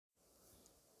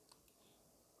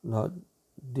Now,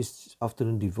 this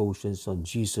afternoon devotions on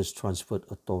Jesus transferred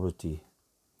authority.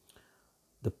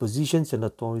 The positions and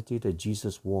authority that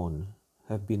Jesus won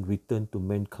have been returned to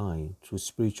mankind through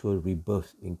spiritual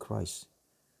rebirth in Christ.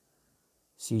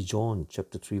 See John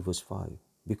chapter 3 verse 5.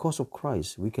 Because of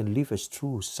Christ, we can live as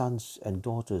true sons and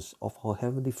daughters of our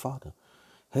Heavenly Father,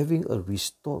 having a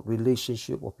restored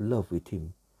relationship of love with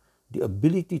Him, the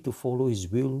ability to follow His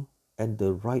will, and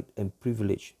the right and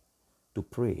privilege to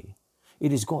pray.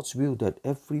 It is God's will that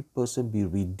every person be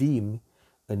redeemed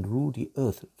and rule the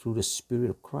earth through the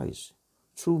Spirit of Christ.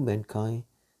 Through mankind,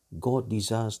 God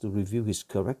desires to reveal His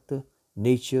character,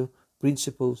 nature,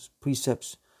 principles,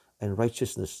 precepts, and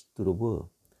righteousness to the world.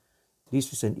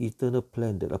 This is an eternal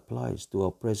plan that applies to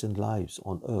our present lives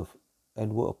on earth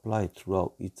and will apply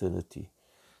throughout eternity.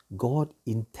 God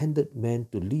intended man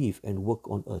to live and work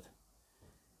on earth.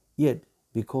 Yet,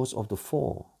 because of the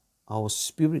fall, our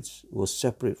spirits were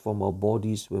separate from our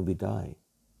bodies when we die.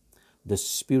 The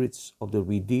spirits of the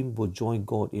redeemed will join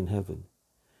God in heaven.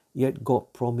 Yet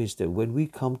God promised that when we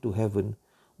come to heaven,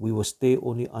 we will stay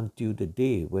only until the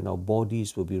day when our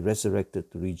bodies will be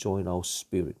resurrected to rejoin our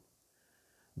spirit.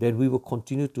 Then we will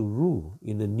continue to rule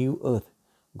in the new earth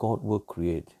God will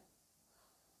create.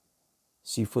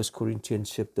 See 1 Corinthians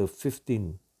chapter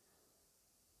 15,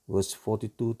 verse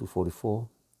 42 to 44,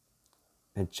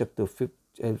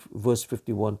 and verse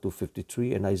 51 to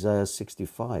 53, and Isaiah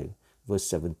 65, verse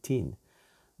 17.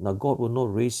 Now God will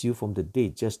not raise you from the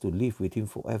dead just to live with Him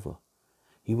forever.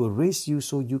 He will raise you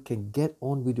so you can get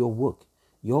on with your work,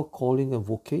 your calling and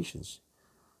vocations.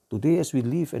 Today, as we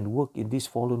live and work in this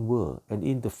fallen world, and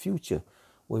in the future,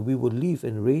 when we will live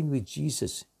and reign with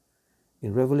Jesus,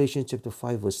 in Revelation chapter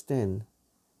 5 verse 10,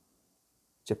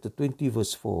 chapter 20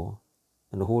 verse 4,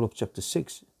 and the whole of chapter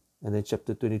 6, and then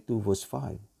chapter 22 verse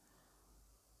 5.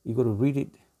 You got to read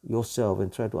it yourself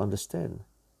and try to understand.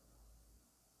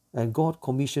 And God's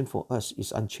commission for us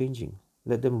is unchanging.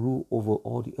 Let them rule over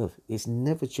all the earth. It's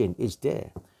never changed. It's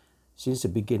there since the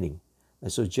beginning.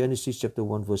 And so Genesis chapter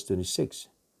 1 verse 26.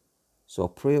 So our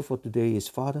prayer for today is,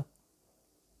 Father,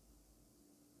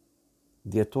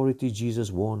 the authority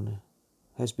Jesus won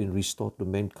has been restored to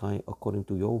mankind according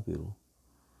to your will.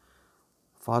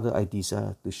 Father, I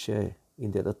desire to share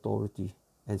in that authority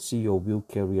and see your will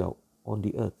carry out on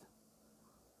the earth.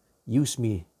 Use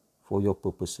me for your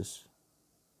purposes.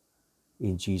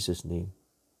 In Jesus' name,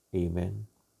 amen.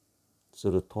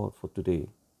 So the thought for today,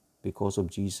 because of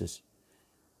Jesus,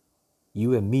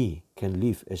 you and me can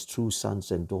live as true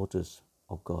sons and daughters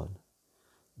of God.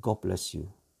 God bless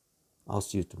you. I'll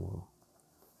see you tomorrow.